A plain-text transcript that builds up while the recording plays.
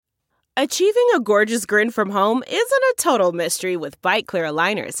Achieving a gorgeous grin from home isn't a total mystery with Bite Clear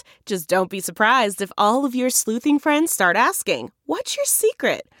aligners. Just don't be surprised if all of your sleuthing friends start asking, "What's your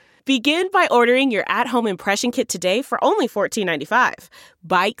secret?" Begin by ordering your at-home impression kit today for only $14.95.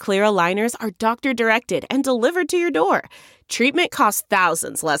 Bite Clear aligners are doctor-directed and delivered to your door. Treatment costs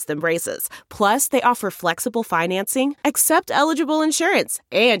thousands less than braces. Plus, they offer flexible financing, accept eligible insurance,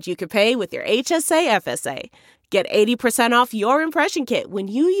 and you can pay with your HSA FSA. Get 80% off your impression kit when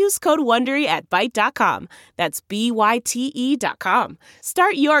you use code WONDERY at Byte.com. That's BYTE.com.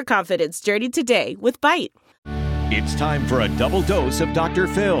 Start your confidence journey today with Byte. It's time for a double dose of Dr.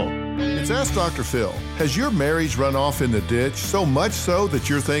 Phil. It's Ask Dr. Phil. Has your marriage run off in the ditch, so much so that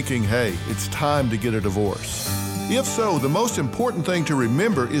you're thinking, hey, it's time to get a divorce? If so, the most important thing to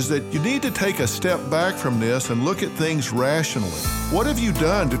remember is that you need to take a step back from this and look at things rationally. What have you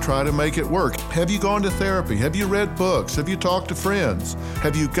done to try to make it work? Have you gone to therapy? Have you read books? Have you talked to friends?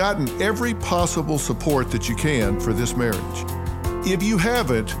 Have you gotten every possible support that you can for this marriage? If you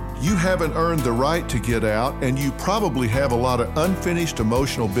haven't earned the right to get out, and you probably have a lot of unfinished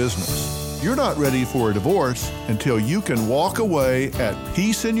emotional business. You're not ready for a divorce until you can walk away at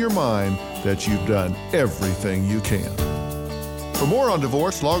peace in your mind that you've done everything you can. For more on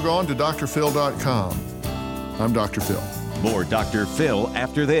divorce, log on to drphil.com. I'm Dr. Phil. More Dr. Phil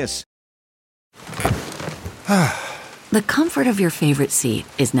after this. The comfort of your favorite seat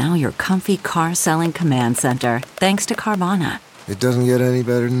is now your comfy car selling command center, thanks to Carvana. It doesn't get any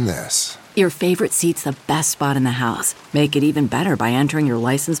better than this. Your favorite seat's the best spot in the house. Make it even better by entering your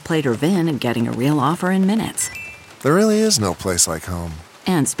license plate or VIN and getting a real offer in minutes. There really is no place like home.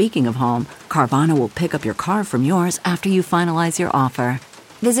 And speaking of home, Carvana will pick up your car from yours after you finalize your offer.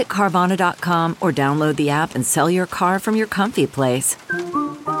 Visit Carvana.com or download the app and sell your car from your comfy place.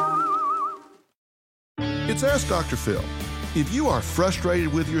 It's Ask Dr. Phil. If you are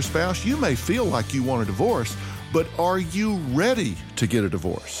frustrated with your spouse, you may feel like you want a divorce, but are you ready to get a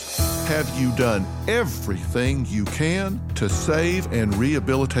divorce? Have you done everything you can to save and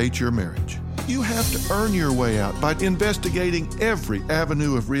rehabilitate your marriage? You have to earn your way out by investigating every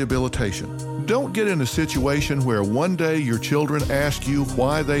avenue of rehabilitation. Don't get in a situation where one day your children ask you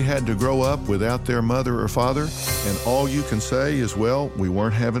why they had to grow up without their mother or father, and all you can say is, well, we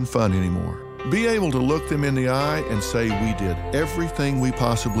weren't having fun anymore. Be able to look them in the eye and say we did everything we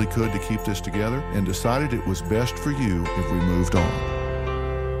possibly could to keep this together and decided it was best for you if we moved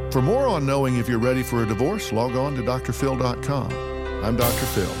on. For more on knowing if you're ready for a divorce, log on to drphil.com. I'm Dr.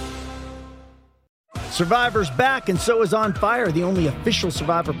 Phil. Survivor's back, and so is On Fire, the only official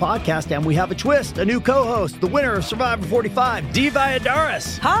Survivor podcast, and we have a twist, a new co-host, the winner of Survivor 45, Dee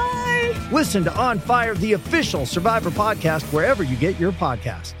Valladares. Hi! Listen to On Fire, the official Survivor podcast, wherever you get your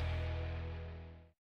podcast.